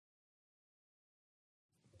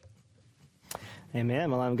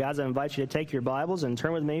Amen. Well, guys, I invite you to take your Bibles and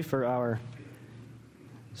turn with me for our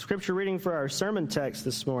scripture reading for our sermon text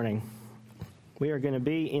this morning. We are going to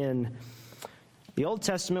be in the Old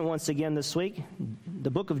Testament once again this week,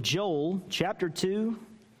 the book of Joel, chapter 2.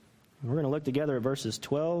 We're going to look together at verses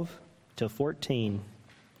 12 to 14.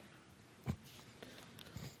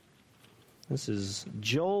 This is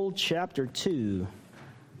Joel chapter 2,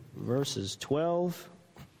 verses 12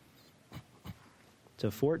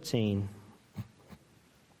 to 14.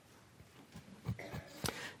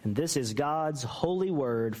 And this is God's holy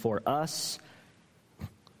word for us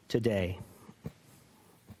today.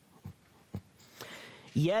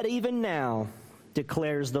 Yet even now,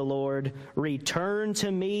 declares the Lord, return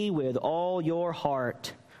to me with all your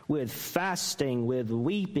heart, with fasting, with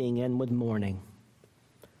weeping, and with mourning.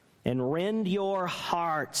 And rend your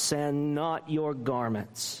hearts and not your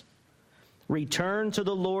garments. Return to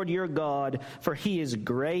the Lord your God, for he is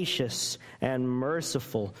gracious and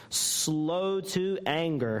merciful, slow to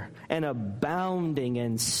anger, and abounding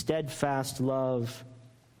in steadfast love.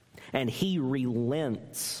 And he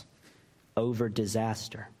relents over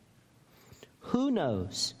disaster. Who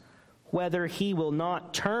knows whether he will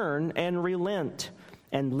not turn and relent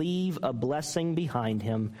and leave a blessing behind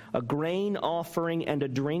him, a grain offering and a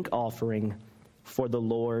drink offering for the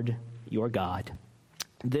Lord your God.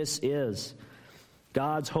 This is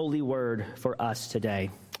God's holy word for us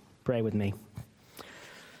today. Pray with me.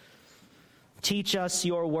 Teach us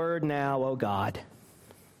your word now, O God.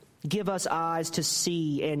 Give us eyes to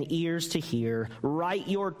see and ears to hear. Write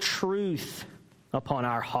your truth upon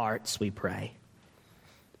our hearts, we pray.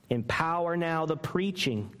 Empower now the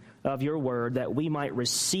preaching of your word that we might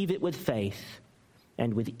receive it with faith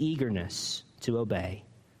and with eagerness to obey.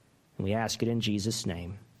 And we ask it in Jesus'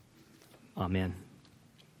 name. Amen.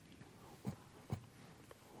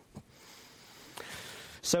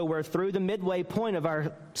 So we're through the midway point of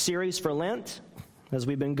our series for Lent, as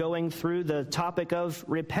we've been going through the topic of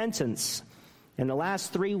repentance. In the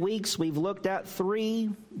last 3 weeks, we've looked at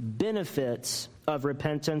 3 benefits of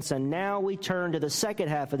repentance, and now we turn to the second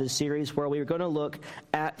half of the series where we're going to look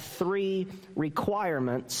at 3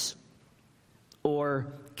 requirements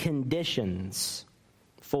or conditions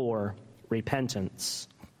for repentance.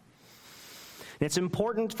 It's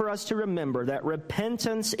important for us to remember that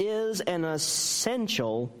repentance is an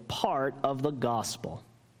essential part of the gospel.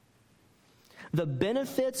 The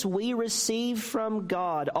benefits we receive from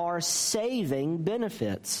God are saving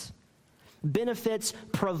benefits. Benefits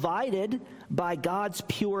provided by God's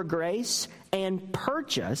pure grace and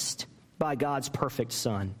purchased by God's perfect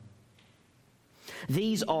Son.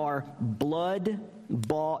 These are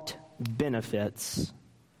blood-bought benefits,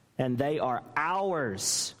 and they are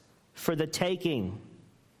ours for the taking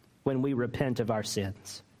when we repent of our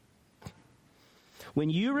sins. When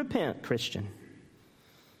you repent, Christian,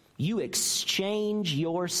 you exchange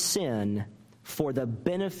your sin for the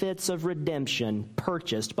benefits of redemption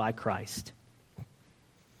purchased by Christ.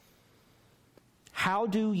 How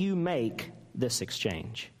do you make this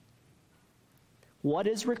exchange? What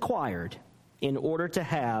is required in order to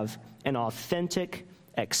have an authentic,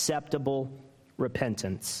 acceptable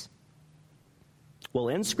repentance? Well,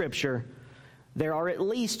 in Scripture, there are at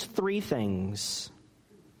least 3 things,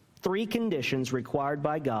 3 conditions required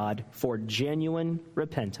by God for genuine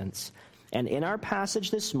repentance. And in our passage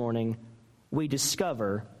this morning, we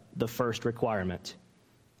discover the first requirement.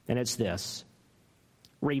 And it's this: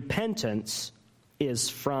 repentance is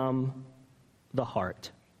from the heart.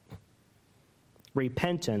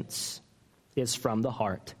 Repentance is from the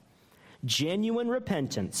heart. Genuine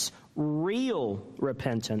repentance, real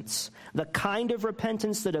repentance, the kind of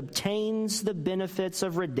repentance that obtains the benefits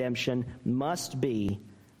of redemption, must be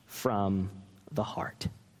from the heart.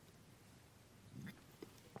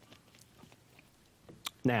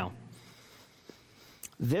 Now,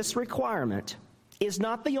 this requirement is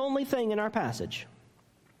not the only thing in our passage.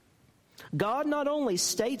 God not only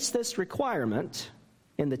states this requirement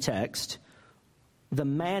in the text, the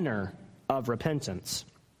manner of repentance,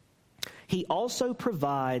 he also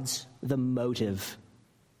provides the motive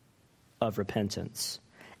of repentance.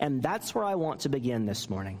 And that's where I want to begin this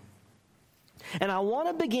morning. And I want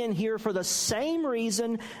to begin here for the same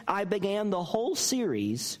reason I began the whole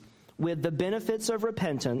series with the benefits of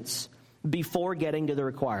repentance before getting to the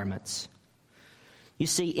requirements. You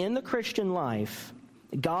see, in the Christian life,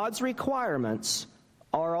 God's requirements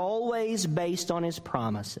are always based on his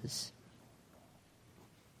promises.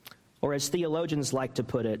 Or as theologians like to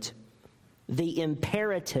put it, the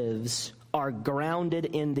imperatives are grounded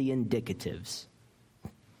in the indicatives.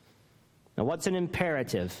 Now, what's an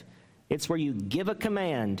imperative? It's where you give a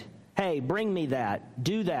command. Hey, bring me that.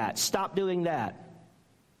 Do that. Stop doing that.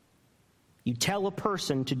 You tell a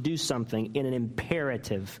person to do something in an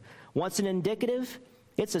imperative. What's an indicative?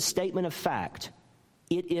 It's a statement of fact.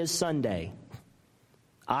 It is Sunday.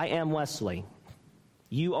 I am Wesley.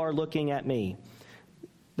 You are looking at me.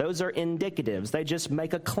 Those are indicatives. They just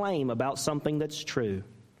make a claim about something that's true.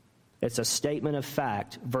 It's a statement of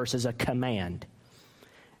fact versus a command.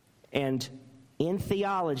 And in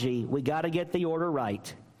theology, we got to get the order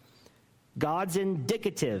right. God's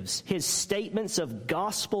indicatives, his statements of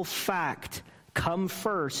gospel fact, come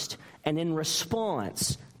first, and in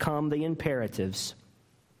response come the imperatives.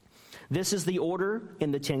 This is the order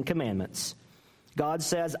in the Ten Commandments. God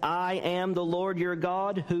says, I am the Lord your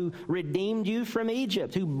God who redeemed you from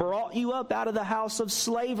Egypt, who brought you up out of the house of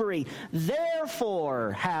slavery.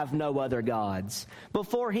 Therefore, have no other gods.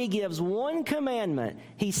 Before he gives one commandment,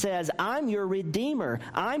 he says, I'm your Redeemer.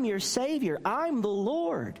 I'm your Savior. I'm the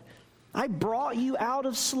Lord. I brought you out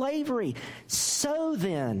of slavery. So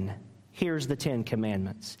then, here's the Ten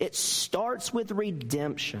Commandments. It starts with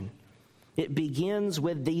redemption. It begins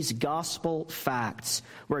with these gospel facts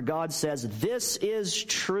where God says, this is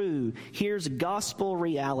true. Here's gospel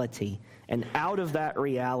reality. And out of that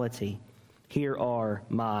reality, here are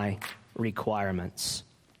my requirements.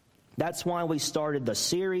 That's why we started the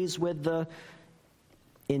series with the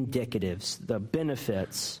indicatives, the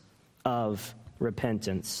benefits of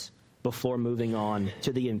repentance before moving on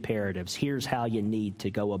to the imperatives. Here's how you need to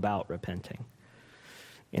go about repenting.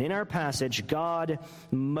 And in our passage, God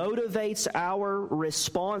motivates our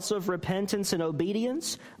response of repentance and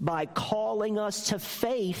obedience by calling us to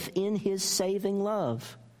faith in his saving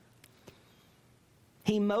love.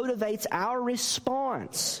 He motivates our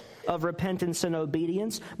response of repentance and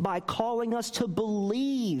obedience by calling us to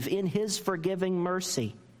believe in his forgiving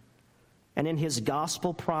mercy and in his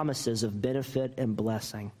gospel promises of benefit and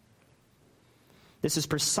blessing. This is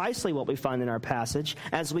precisely what we find in our passage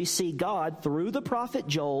as we see God, through the prophet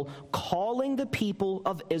Joel, calling the people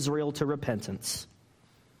of Israel to repentance.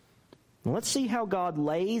 Now, let's see how God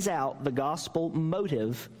lays out the gospel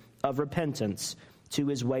motive of repentance to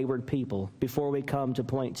his wayward people before we come to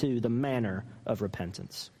point two, the manner of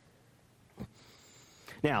repentance.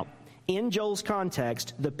 Now, in Joel's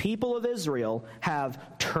context, the people of Israel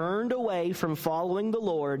have turned away from following the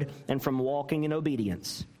Lord and from walking in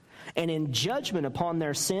obedience. And in judgment upon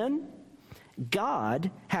their sin, God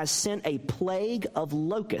has sent a plague of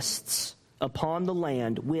locusts upon the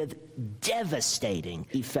land with devastating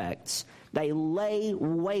effects. They lay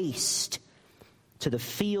waste to the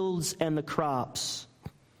fields and the crops.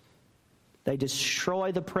 They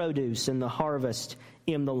destroy the produce and the harvest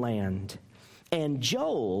in the land. And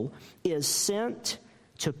Joel is sent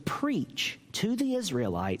to preach to the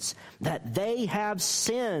Israelites that they have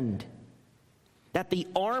sinned, that the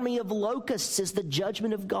army of locusts is the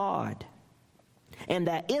judgment of God, and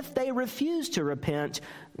that if they refuse to repent,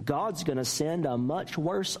 God's going to send a much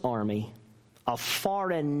worse army, a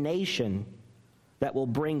foreign nation that will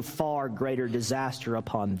bring far greater disaster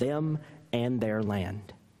upon them and their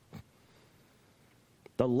land.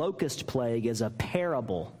 The locust plague is a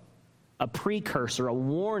parable, a precursor, a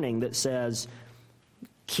warning that says,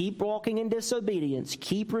 keep walking in disobedience,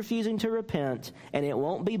 keep refusing to repent, and it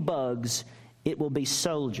won't be bugs. It will be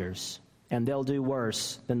soldiers, and they'll do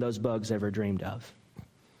worse than those bugs ever dreamed of.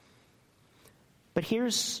 But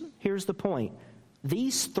here's the point.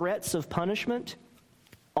 These threats of punishment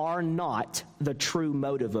are not the true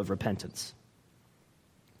motive of repentance.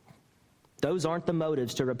 Those aren't the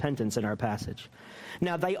motives to repentance in our passage.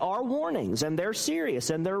 Now, they are warnings, and they're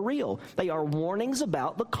serious, and they're real. They are warnings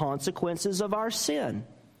about the consequences of our sin.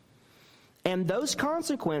 And those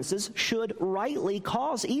consequences should rightly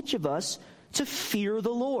cause each of us to fear the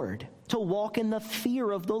Lord, to walk in the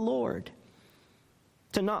fear of the Lord,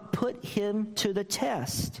 to not put him to the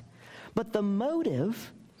test. But the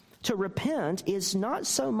motive to repent is not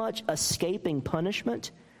so much escaping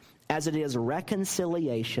punishment as it is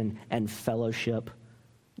reconciliation and fellowship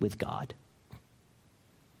with God.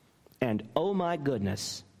 And oh my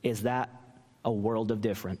goodness, is that a world of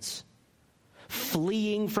difference?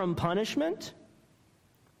 Fleeing from punishment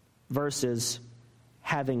versus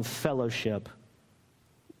having fellowship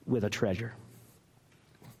with a treasure.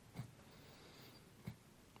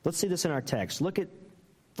 Let's see this in our text. Look at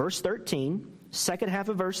verse 13, second half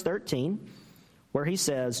of verse 13, where he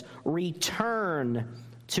says, return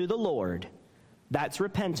to the Lord. That's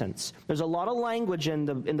repentance. There's a lot of language in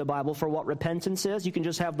the Bible for what repentance is. You can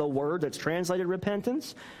just have the word that's translated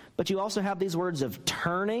repentance, but you also have these words of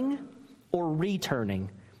turning or returning.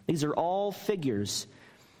 These are all figures.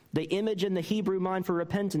 The image in the Hebrew mind for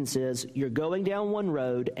repentance is you're going down one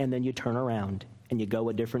road and then you turn around and you go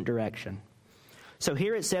a different direction. So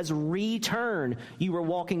here it says, return. You were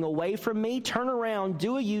walking away from me. Turn around,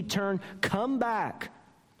 do a U-turn, come back.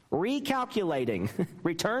 Recalculating.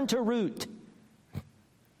 Return to root.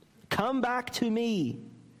 Come back to me.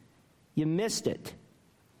 You missed it.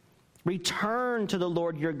 Return to the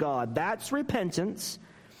Lord your God. That's repentance.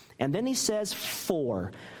 And then he says,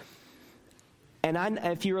 for. And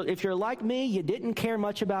if you're like me, you didn't care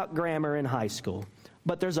much about grammar in high school.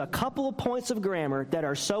 But there's a couple of points of grammar that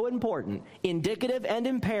are so important. Indicative and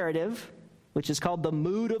imperative, which is called the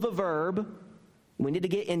mood of a verb. We need to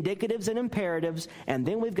get indicatives and imperatives, and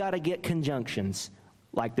then we've got to get conjunctions,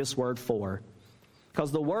 like this word for.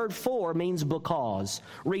 Because the word for means because.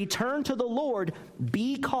 Return to the Lord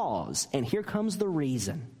because. And here comes the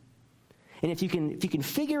reason. And if you can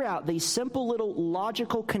figure out these simple little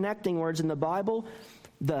logical connecting words in the Bible,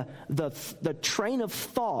 the train of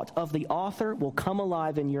thought of the author will come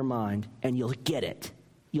alive in your mind, and you'll get it.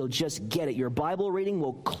 You'll just get it. Your Bible reading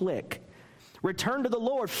will click. Return to the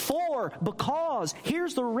Lord for, because.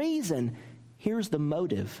 Here's the reason. Here's the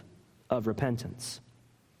motive of repentance.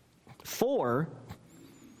 For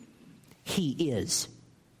he is.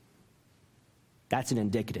 That's an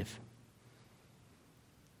indicative.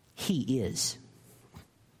 He is.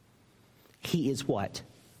 He is what?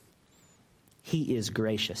 He is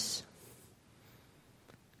gracious.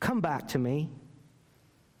 Come back to me.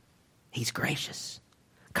 He's gracious.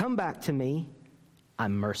 Come back to me.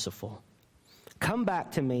 I'm merciful. Come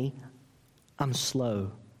back to me. I'm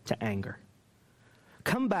slow to anger.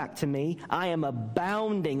 Come back to me. I am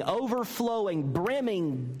abounding, overflowing,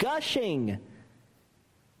 brimming, gushing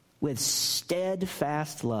with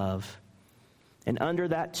steadfast love. And under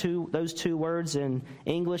those two words in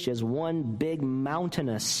English is one big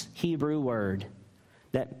mountainous Hebrew word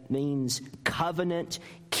that means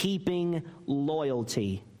covenant-keeping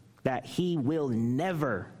loyalty that he will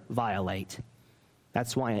never violate.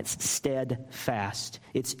 That's why it's steadfast.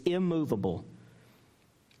 It's immovable.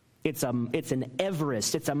 It's an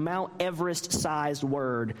Everest. It's a Mount Everest-sized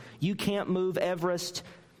word. You can't move Everest,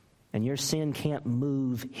 and your sin can't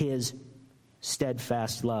move his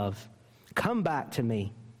steadfast love. Come back to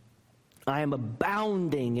me. I am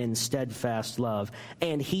abounding in steadfast love,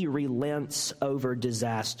 and he relents over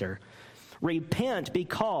disaster. Repent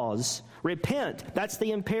because. Repent, that's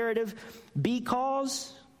the imperative.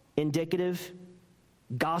 Because, indicative.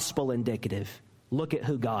 Gospel indicative. Look at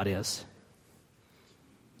who God is.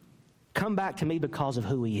 Come back to me because of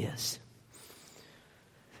who he is.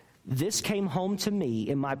 This came home to me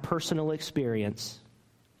in my personal experience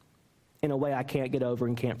in a way I can't get over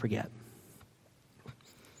and can't forget.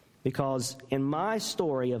 Because in my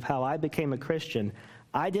story of how I became a Christian,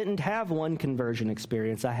 I didn't have one conversion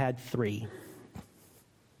experience. I had three.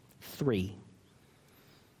 Three.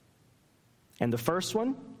 And the first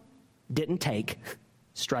one didn't take.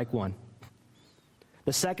 Strike one.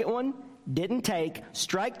 The second one didn't take.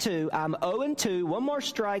 Strike two. I'm 0-2. One more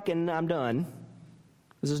strike and I'm done.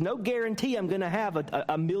 There's no guarantee I'm going to have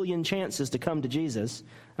a million chances to come to Jesus.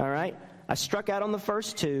 All right? I struck out on the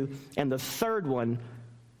first two, and the third one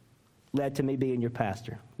led to me being your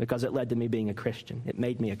pastor because it led to me being a Christian. It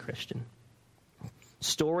made me a Christian.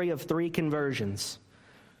 Story of 3 conversions.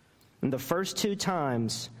 And the first 2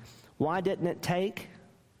 times, why didn't it take?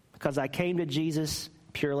 Because I came to Jesus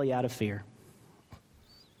purely out of fear.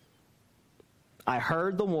 I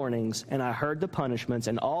heard the warnings and I heard the punishments,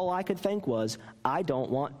 and all I could think was, I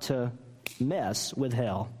don't want to mess with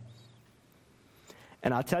hell.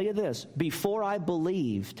 And I'll tell you this, before I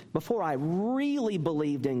really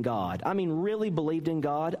believed in God, really believed in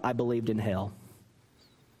God, I believed in hell.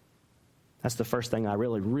 That's the first thing I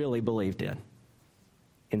really believed in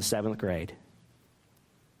 7th grade.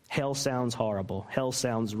 Hell sounds horrible. Hell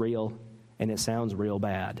sounds real, and it sounds real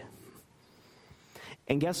bad.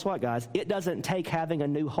 And guess what, guys? It doesn't take having a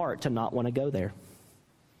new heart to not want to go there.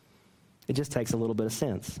 It just takes a little bit of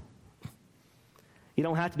sense. You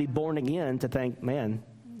don't have to be born again to think, man,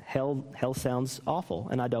 hell sounds awful,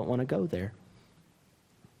 and I don't want to go there.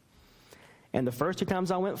 And the first 2 times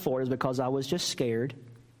I went for it is because I was just scared,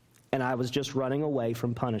 and I was just running away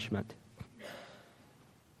from punishment.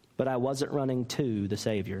 But I wasn't running to the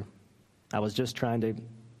Savior. I was just trying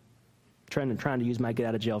to use my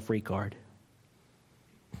get-out-of-jail-free card.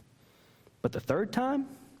 But the third time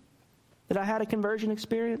that I had a conversion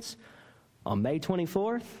experience, on May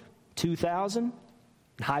 24th, 2000,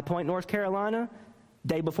 in High Point, North Carolina,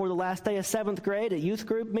 day before the last day of 7th grade, a youth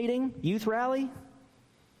group meeting, youth rally.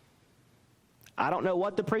 I don't know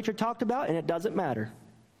what the preacher talked about, and it doesn't matter.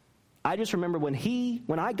 I just remember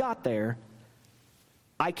when I got there,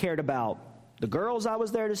 I cared about the girls I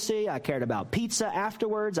was there to see. I cared about pizza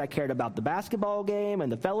afterwards. I cared about the basketball game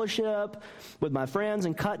and the fellowship with my friends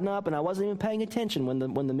and cutting up, and I wasn't even paying attention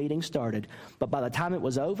when the meeting started. But by the time it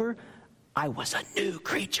was over, I was a new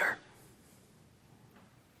creature.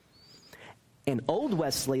 And old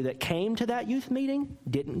Wesley that came to that youth meeting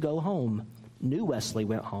didn't go home. New Wesley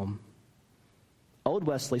went home. Old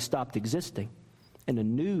Wesley stopped existing, and a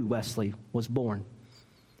new Wesley was born.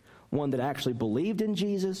 One that actually believed in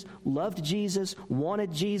Jesus, loved Jesus,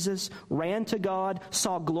 wanted Jesus, ran to God,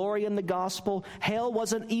 saw glory in the gospel. Hell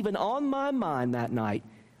wasn't even on my mind that night.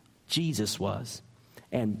 Jesus was.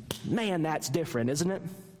 And man, that's different, isn't it?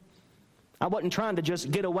 I wasn't trying to just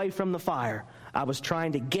get away from the fire. I was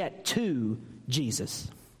trying to get to Jesus.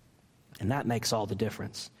 And that makes all the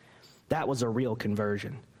difference. That was a real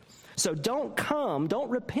conversion. So don't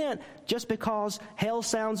repent just because hell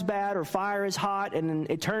sounds bad or fire is hot and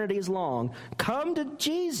eternity is long. Come to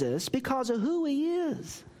Jesus because of who he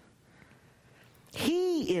is.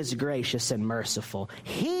 He is gracious and merciful.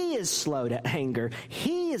 He is slow to anger.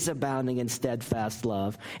 He is abounding in steadfast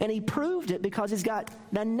love. And he proved it because he's got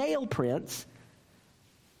the nail prints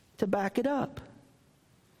to back it up.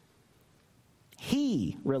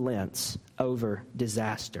 He relents over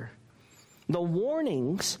disaster. The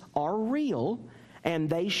warnings are real, and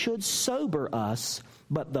they should sober us,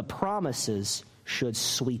 but the promises should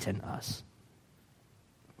sweeten us.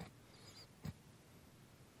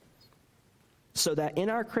 So that in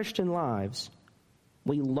our Christian lives,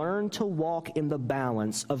 we learn to walk in the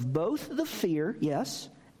balance of both the fear, yes,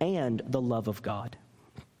 and the love of God.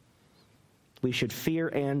 We should fear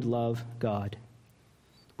and love God.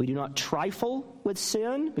 We do not trifle with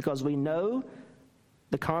sin because we know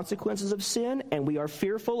the consequences of sin, and we are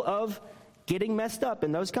fearful of getting messed up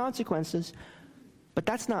in those consequences. But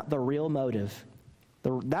that's not the real motive.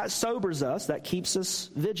 That sobers us, that keeps us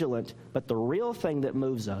vigilant, but the real thing that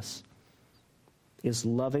moves us is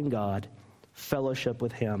loving God, fellowship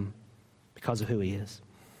with him because of who he is.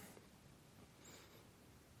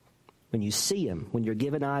 When you see him, when you're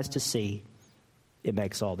given eyes to see, it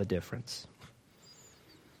makes all the difference.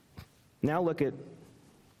 Now look at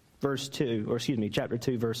chapter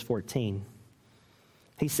 2, verse 14.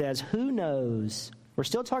 He says, who knows, we're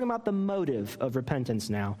still talking about the motive of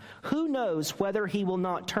repentance now. Who knows whether he will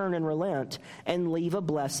not turn and relent and leave a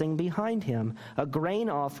blessing behind him, a grain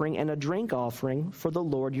offering and a drink offering for the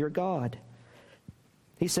Lord your God.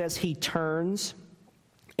 He says he turns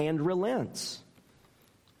and relents.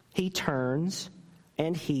 He turns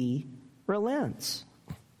and he relents.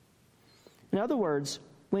 In other words,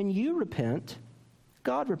 when you repent,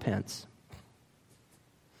 God repents.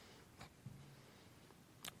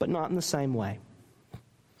 But not in the same way.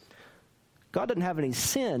 God doesn't have any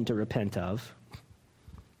sin to repent of.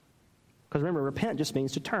 Because remember, repent just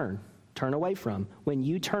means to turn away from. When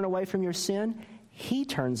you turn away from your sin, he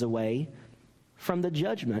turns away from the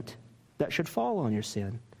judgment that should fall on your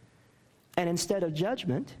sin. And instead of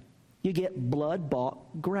judgment, you get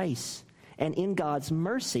blood-bought grace. And in God's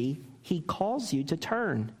mercy, he calls you to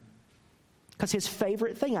turn. Because his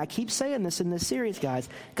favorite thing, I keep saying this in this series, guys,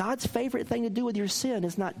 God's favorite thing to do with your sin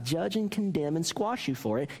is not judge and condemn and squash you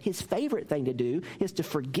for it. His favorite thing to do is to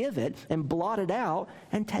forgive it and blot it out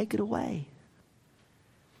and take it away.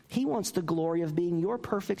 He wants the glory of being your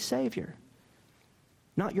perfect Savior,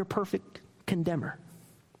 not your perfect condemner.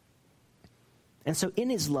 And so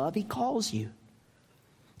in his love, he calls you.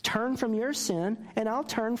 Turn from your sin, and I'll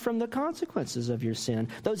turn from the consequences of your sin,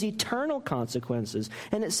 those eternal consequences.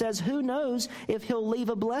 And it says, who knows if he'll leave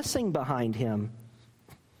a blessing behind him?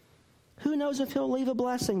 Who knows if he'll leave a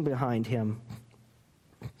blessing behind him?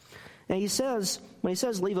 And he says, when he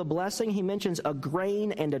says leave a blessing, he mentions a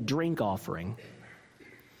grain and a drink offering.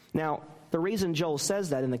 Now, the reason Joel says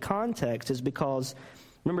that in the context is because,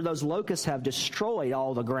 remember, those locusts have destroyed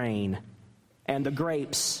all the grain and the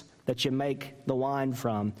grapes that you make the wine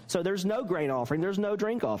from. So there's no grain offering, there's no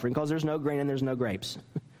drink offering, because there's no grain and there's no grapes.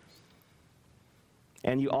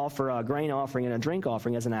 And you offer a grain offering and a drink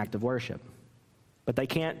offering as an act of worship. But they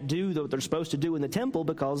can't do what they're supposed to do in the temple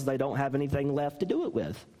because they don't have anything left to do it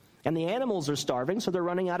with. And the animals are starving, so they're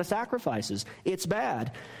running out of sacrifices. It's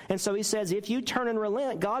bad. And so he says, if you turn and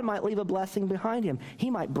relent, God might leave a blessing behind him.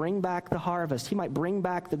 He might bring back the harvest. He might bring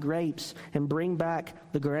back the grapes and bring back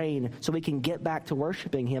the grain so we can get back to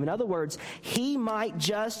worshiping him. In other words, he might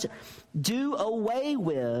just do away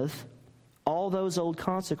with all those old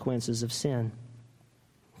consequences of sin.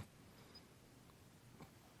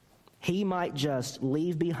 He might just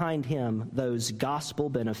leave behind him those gospel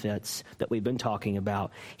benefits that we've been talking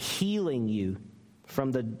about, healing you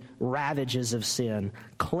from the ravages of sin,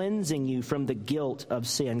 cleansing you from the guilt of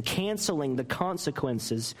sin, canceling the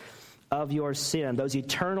consequences of your sin, those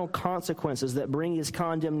eternal consequences that bring his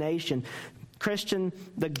condemnation. Christian,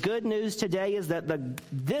 the good news today is that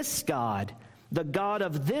this God, the God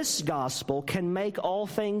of this gospel, can make all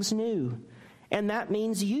things new. And that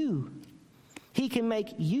means you. He can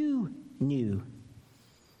make you new.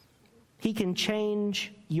 He can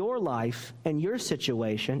change your life and your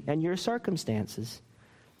situation and your circumstances.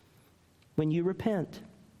 When you repent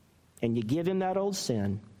and you give him that old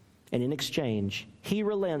sin, and in exchange, he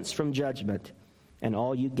relents from judgment, and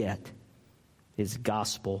all you get is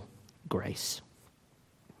gospel grace.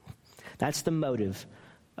 That's the motive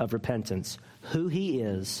of repentance, who he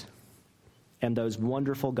is, and those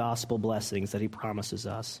wonderful gospel blessings that he promises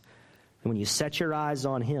us. And when you set your eyes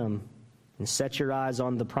on him and set your eyes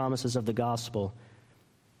on the promises of the gospel,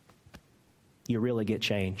 you really get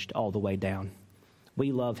changed all the way down.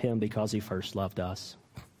 We love him because he first loved us.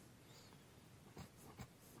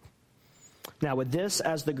 Now, with this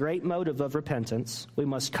as the great motive of repentance, we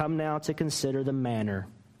must come now to consider the manner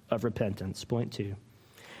of repentance. Point 2.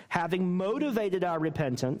 Having motivated our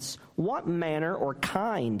repentance, what manner or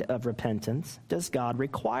kind of repentance does God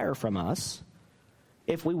require from us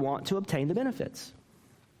if we want to obtain the benefits?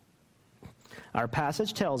 Our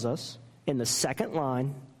passage tells us in the second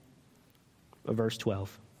line of verse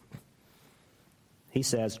 12. He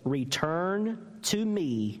says, "Return to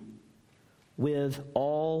me with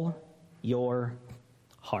all your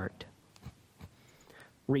heart."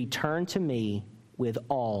 Return to me with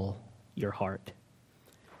all your heart.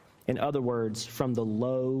 In other words, from the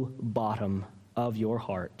low bottom of your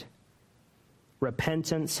heart.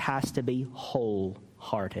 Repentance has to be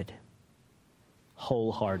wholehearted.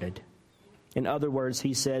 Wholehearted. In other words,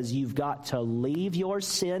 he says you've got to leave your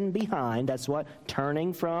sin behind. That's what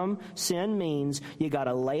turning from sin means. You got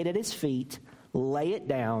to lay it at his feet, lay it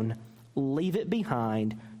down, leave it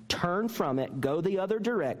behind, turn from it, go the other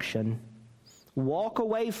direction, walk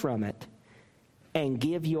away from it, and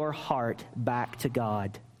give your heart back to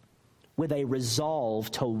God with a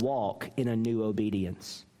resolve to walk in a new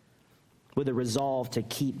obedience, with a resolve to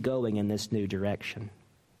keep going in this new direction.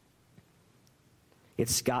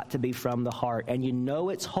 It's got to be from the heart. And you know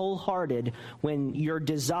it's wholehearted when your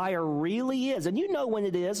desire really is. And you know when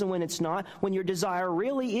it is and when it's not. When your desire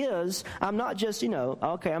really is, I'm not just,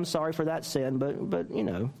 okay, I'm sorry for that sin, but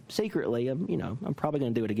secretly, I'm probably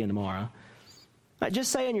going to do it again tomorrow.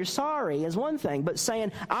 Just saying you're sorry is one thing, but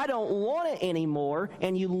saying, I don't want it anymore,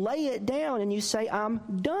 and you lay it down and you say, I'm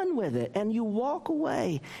done with it, and you walk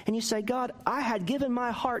away, and you say, God, I had given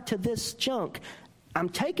my heart to this junk. I'm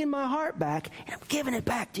taking my heart back, and I'm giving it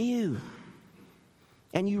back to you.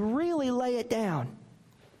 And you really lay it down,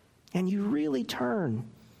 and you really turn.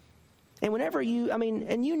 And whenever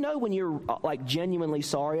and when you're like genuinely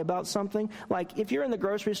sorry about something, like if you're in the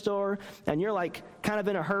grocery store and you're like kind of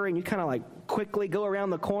in a hurry and you kind of like quickly go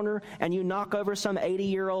around the corner and you knock over some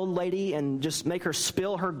 80-year-old lady and just make her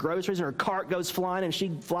spill her groceries and her cart goes flying and she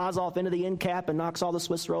flies off into the end cap and knocks all the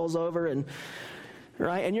Swiss rolls over and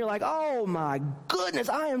you're like, oh my goodness,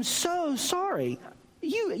 I am so sorry.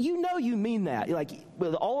 You know you mean that. Like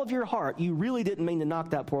with all of your heart, you really didn't mean to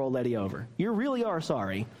knock that poor old lady over. You really are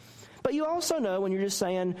sorry. But you also know when you're just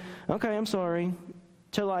saying, okay, I'm sorry,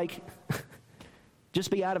 to like just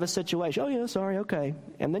be out of a situation. Oh, yeah, sorry, okay.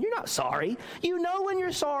 And then you're not sorry. You know when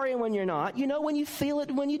you're sorry and when you're not. You know when you feel it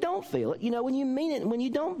and when you don't feel it. You know when you mean it and when you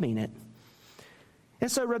don't mean it.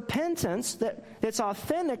 And so repentance that's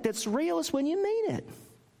authentic, that's real, is when you mean it.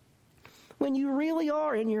 When you really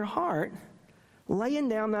are in your heart laying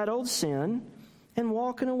down that old sin and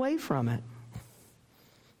walking away from it.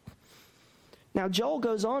 Now, Joel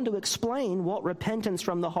goes on to explain what repentance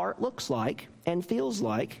from the heart looks like and feels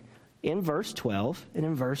like in verse 12 and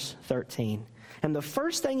in verse 13. And the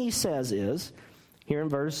first thing he says is, here at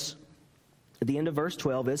the end of verse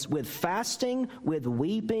 12 is, with fasting, with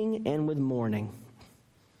weeping, and with mourning.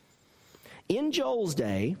 In Joel's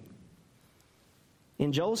day,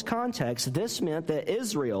 in Joel's context, this meant that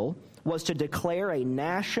Israel was to declare a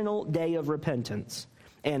national day of repentance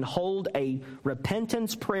and hold a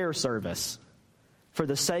repentance prayer service for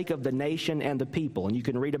the sake of the nation and the people. And you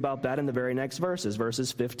can read about that in the very next verses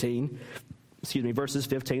 15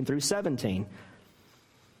 through 17.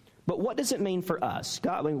 But what does it mean for us?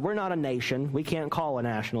 We're not a nation. We can't call a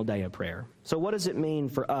national day of prayer. So what does it mean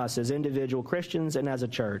for us as individual Christians and as a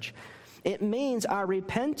church? It means our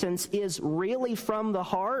repentance is really from the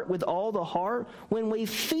heart, with all the heart, when we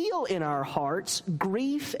feel in our hearts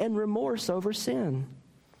grief and remorse over sin.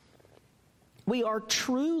 We are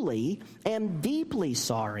truly and deeply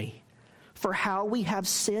sorry for how we have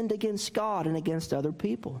sinned against God and against other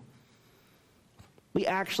people. We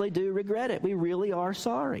actually do regret it. We really are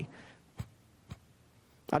sorry.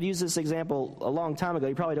 I've used this example a long time ago.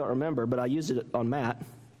 You probably don't remember, but I used it on Matt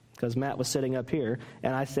because Matt was sitting up here.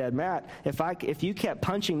 And I said, Matt, if you kept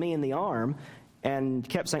punching me in the arm and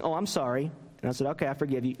kept saying, oh, I'm sorry. And I said, okay, I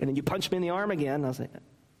forgive you. And then you punch me in the arm again. And I said,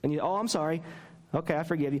 oh, I'm sorry. Okay, I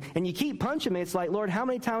forgive you. And you keep punching me. It's like, Lord, how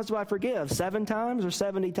many times do I forgive? 7 times or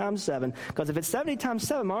 70 times 7? Because if it's 70 times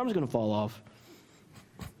 7, my arm's going to fall off.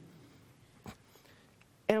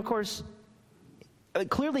 And of course,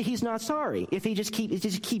 clearly he's not sorry if he just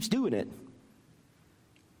keeps doing it.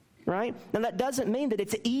 Right? And that doesn't mean that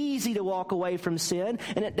it's easy to walk away from sin,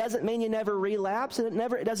 and it doesn't mean you never relapse, and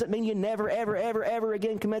it doesn't mean you never, ever, ever, ever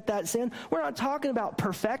again commit that sin. We're not talking about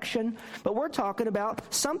perfection, but we're talking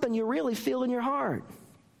about something you really feel in your heart.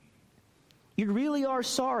 You really are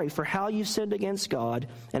sorry for how you sinned against God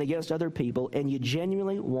and against other people, and you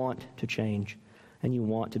genuinely want to change, and you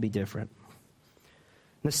want to be different.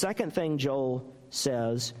 The second thing Joel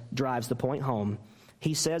says drives the point home.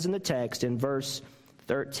 He says in the text in verse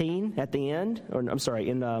 13 at the end, or I'm sorry,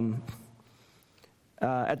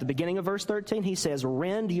 at the beginning of verse 13, he says,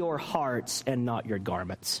 rend your hearts and not your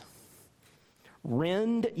garments.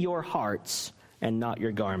 Rend your hearts and not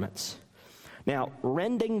your garments. Now,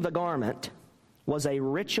 rending the garment was a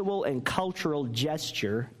ritual and cultural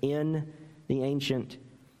gesture in the ancient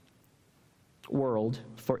world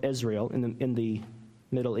for Israel in the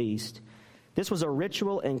Middle East. This was a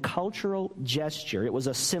ritual and cultural gesture. It was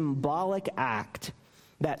a symbolic act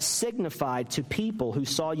that signified to people who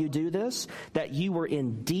saw you do this that you were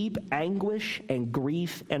in deep anguish and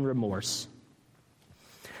grief and remorse.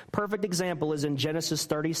 Perfect example is in Genesis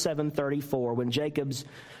 37:34, when Jacob's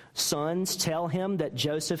sons tell him that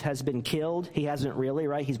Joseph has been killed. He hasn't really,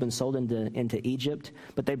 right? He's been sold into Egypt.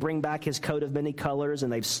 But they bring back his coat of many colors,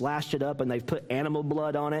 and they've slashed it up, and they've put animal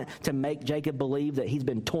blood on it to make Jacob believe that he's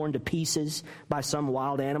been torn to pieces by some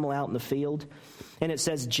wild animal out in the field. And it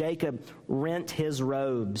says Jacob rent his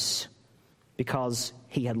robes because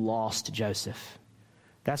he had lost Joseph.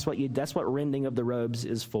 That's what rending of the robes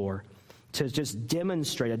is for. To just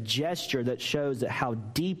demonstrate a gesture that shows that how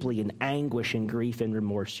deeply in anguish and grief and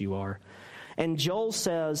remorse you are. And Joel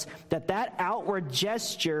says that outward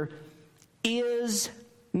gesture is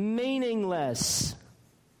meaningless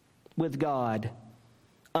with God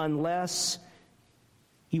unless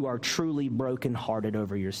you are truly brokenhearted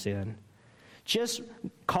over your sin. Just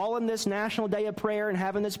calling this National Day of Prayer and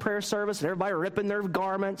having this prayer service and everybody ripping their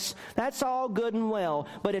garments, that's all good and well.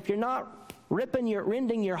 But if you're not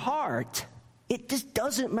rending your heart, it just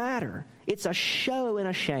doesn't matter. It's a show and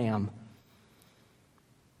a sham.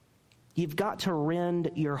 You've got to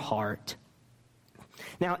rend your heart.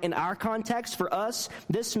 Now, in our context, for us,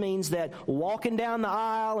 this means that walking down the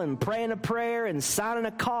aisle and praying a prayer and signing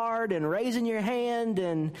a card and raising your hand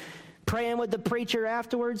and praying with the preacher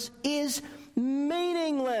afterwards is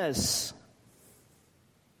meaningless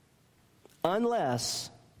unless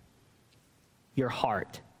your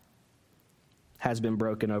heart has been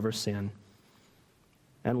broken over sin,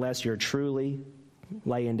 unless you're truly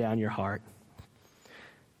laying down your heart.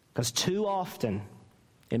 Because too often,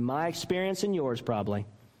 in my experience and yours probably,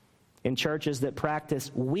 in churches that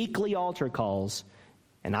practice weekly altar calls,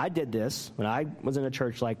 and I did this when I was in a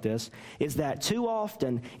church like this, is that too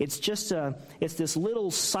often it's this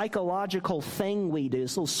little psychological thing we do,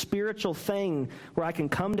 this little spiritual thing where I can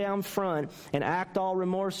come down front and act all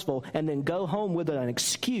remorseful and then go home with an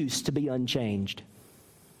excuse to be unchanged.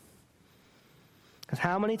 Because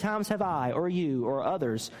how many times have I or you or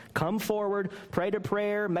others come forward, prayed a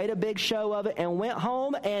prayer, made a big show of it, and went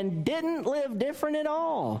home and didn't live different at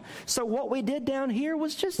all? So what we did down here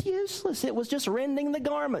was just useless. It was just rending the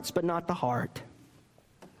garments, but not the heart.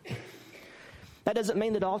 That doesn't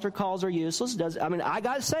mean that altar calls are useless. I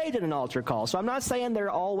got saved in an altar call, so I'm not saying they're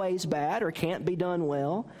always bad or can't be done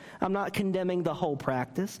well. I'm not condemning the whole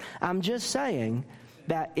practice. I'm just saying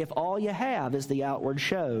that if all you have is the outward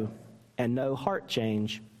show and no heart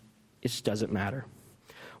change, it just doesn't matter.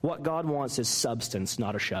 What God wants is substance,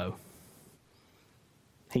 not a show.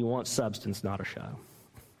 He wants substance, not a show.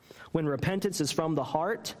 When repentance is from the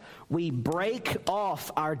heart, we break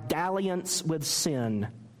off our dalliance with sin,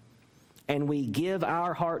 and we give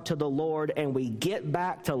our heart to the Lord, and we get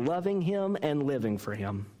back to loving Him and living for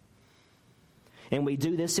Him. And we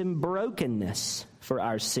do this in brokenness for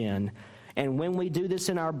our sin. And when we do this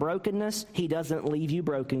in our brokenness, He doesn't leave you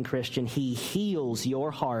broken, Christian. He heals your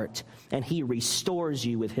heart, and He restores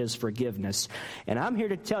you with His forgiveness. And I'm here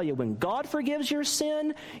to tell you, when God forgives your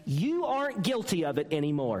sin, you aren't guilty of it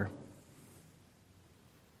anymore.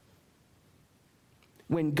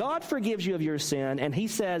 When God forgives you of your sin and he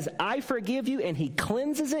says, I forgive you, and he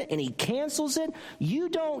cleanses it and he cancels it, you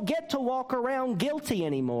don't get to walk around guilty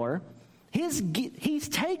anymore. He's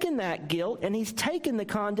taken that guilt and he's taken the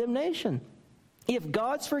condemnation. If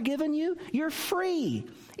God's forgiven you, you're free.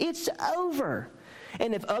 It's over.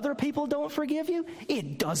 And if other people don't forgive you,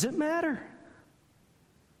 it doesn't matter.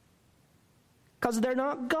 Because they're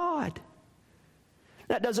not God.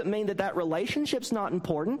 That doesn't mean that relationship's not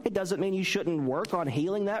important. It doesn't mean you shouldn't work on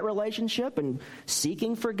healing that relationship and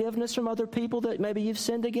seeking forgiveness from other people that maybe you've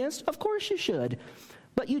sinned against. Of course you should.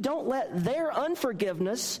 But you don't let their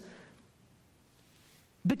unforgiveness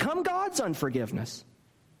become God's unforgiveness.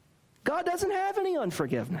 God doesn't have any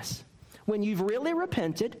unforgiveness. When you've really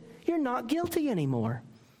repented, you're not guilty anymore.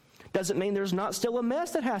 Doesn't mean there's not still a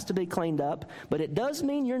mess that has to be cleaned up, but it does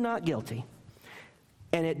mean you're not guilty.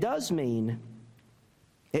 And it does mean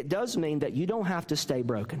that you don't have to stay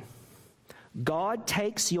broken. God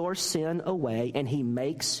takes your sin away and he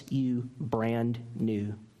makes you brand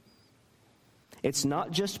new. It's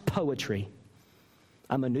not just poetry.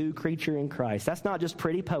 I'm a new creature in Christ. That's not just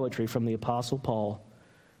pretty poetry from the Apostle Paul.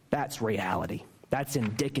 That's reality. That's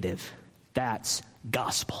indicative. That's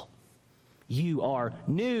gospel. You are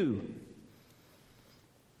new.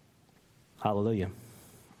 Hallelujah.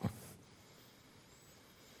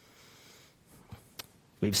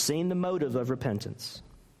 We've seen the motive of repentance.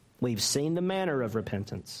 We've seen the manner of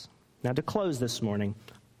repentance. Now, to close this morning,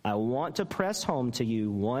 I want to press home to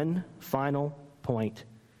you one final point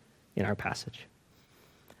in our passage.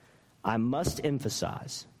 I must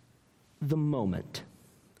emphasize the moment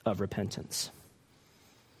of repentance.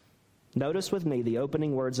 Notice with me the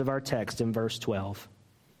opening words of our text in verse 12.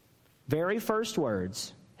 Very first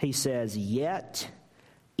words, he says, "Yet,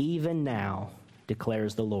 even now,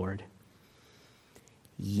 declares the Lord."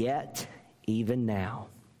 Yet, even now.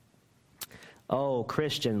 Oh,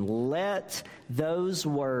 Christian, let those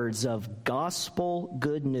words of gospel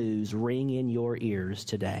good news ring in your ears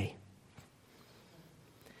today.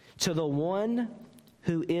 To the one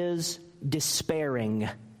who is despairing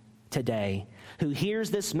today, who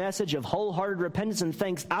hears this message of wholehearted repentance and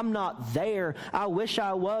thinks, I'm not there. I wish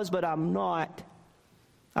I was, but I'm not.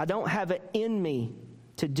 I don't have it in me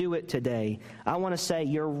to do it today. I want to say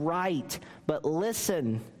you're right, but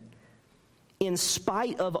listen. In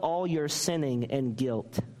spite of all your sinning and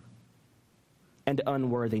guilt and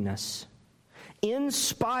unworthiness, in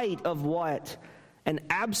spite of what an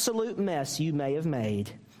absolute mess you may have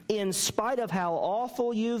made, in spite of how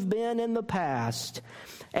awful you've been in the past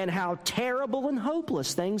and how terrible and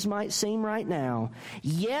hopeless things might seem right now,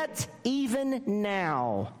 yet even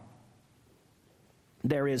now,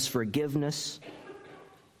 there is forgiveness,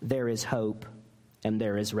 there is hope, and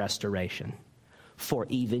there is restoration for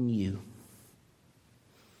even you.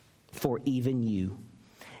 For even you.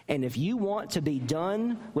 And if you want to be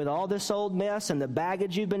done with all this old mess and the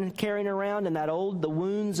baggage you've been carrying around and the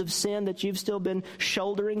wounds of sin that you've still been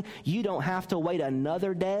shouldering, you don't have to wait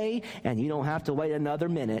another day and you don't have to wait another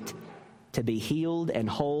minute to be healed and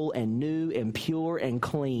whole and new and pure and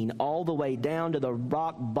clean all the way down to the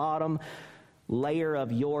rock bottom layer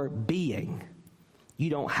of your being. You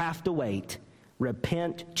don't have to wait.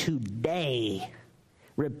 Repent today.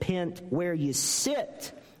 Repent where you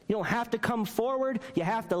sit. You don't have to come forward. You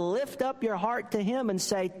have to lift up your heart to him and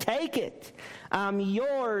say, take it. I'm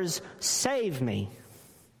yours. Save me.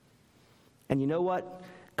 And you know what?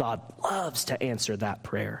 God loves to answer that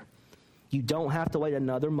prayer. You don't have to wait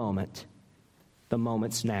another moment. The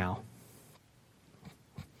moment's now.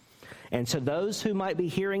 And to those who might be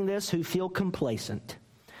hearing this, who feel complacent,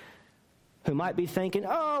 who might be thinking,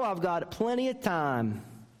 oh, I've got plenty of time.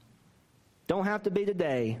 Don't have to be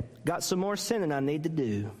today. Got some more sinning I need to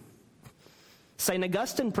do. St.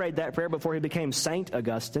 Augustine prayed that prayer before he became Saint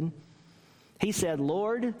Augustine. He said,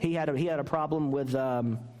 Lord, he had a problem with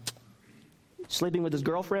sleeping with his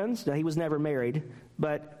girlfriends. Now, he was never married,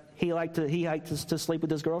 but he liked to sleep with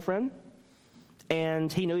his girlfriend,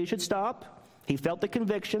 and he knew he should stop. He felt the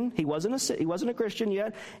conviction. He wasn't a Christian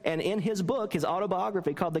yet, and in his book, his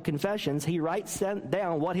autobiography called The Confessions, he writes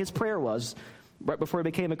down what his prayer was right before he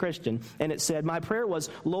became a Christian, and it said, my prayer was,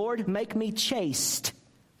 Lord, make me chaste,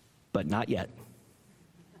 but not yet.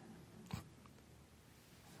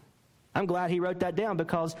 I'm glad he wrote that down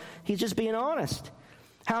because he's just being honest.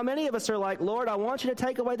 How many of us are like, Lord, I want you to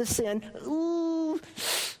take away the sin. Ooh,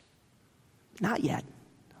 not yet.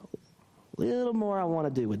 A little more I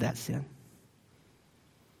want to do with that sin.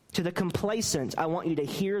 To the complacent, I want you to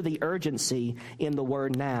hear the urgency in the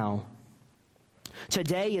word now.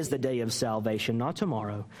 Today is the day of salvation, not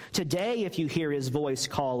tomorrow. Today, if you hear his voice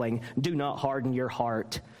calling, do not harden your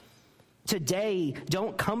heart. Today,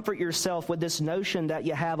 don't comfort yourself with this notion that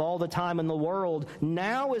you have all the time in the world.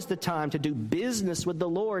 Now is the time to do business with the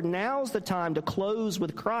Lord. Now is the time to close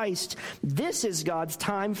with Christ. This is God's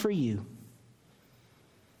time for you.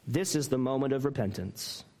 This is the moment of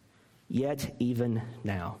repentance, yet even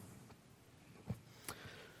now.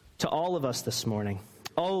 To all of us this morning,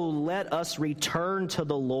 oh, let us return to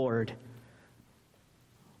the Lord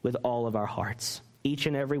with all of our hearts, each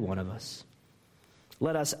and every one of us.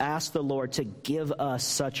 Let us ask the Lord to give us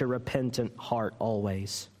such a repentant heart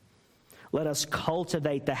always. Let us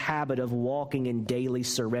cultivate the habit of walking in daily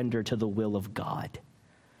surrender to the will of God,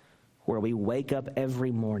 where we wake up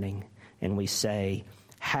every morning and we say,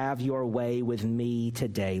 have your way with me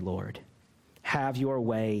today, Lord. Have your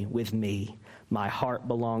way with me. My heart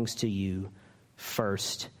belongs to you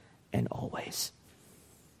first and always.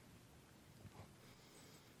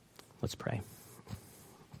 Let's pray.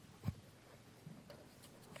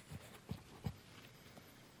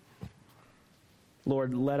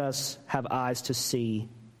 Lord, let us have eyes to see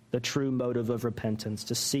the true motive of repentance,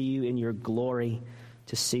 to see you in your glory,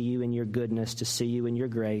 to see you in your goodness, to see you in your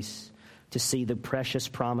grace, to see the precious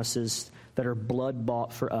promises that are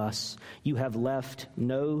blood-bought for us. You have left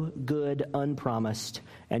no good unpromised,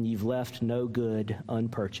 and you've left no good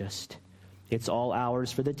unpurchased. It's all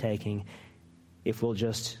ours for the taking if we'll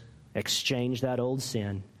just exchange that old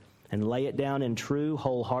sin and lay it down in true,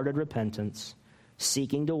 wholehearted repentance,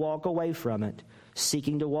 seeking to walk away from it,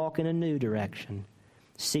 seeking to walk in a new direction,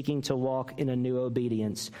 seeking to walk in a new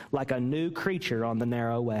obedience, like a new creature on the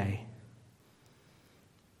narrow way.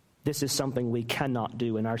 This is something we cannot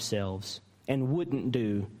do in ourselves and wouldn't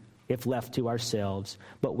do if left to ourselves,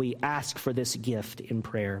 but we ask for this gift in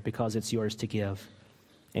prayer because it's yours to give,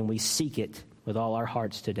 and we seek it with all our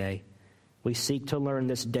hearts today. We seek to learn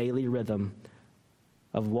this daily rhythm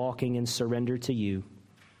of walking in surrender to you.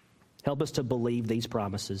 Help us to believe these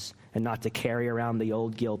promises and not to carry around the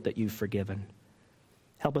old guilt that you've forgiven.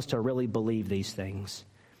 Help us to really believe these things,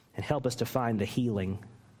 and help us to find the healing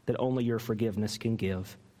that only your forgiveness can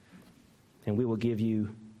give. And we will give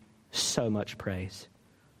you so much praise,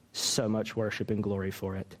 so much worship and glory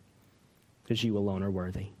for it, because you alone are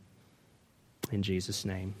worthy. In Jesus'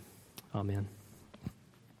 name, amen.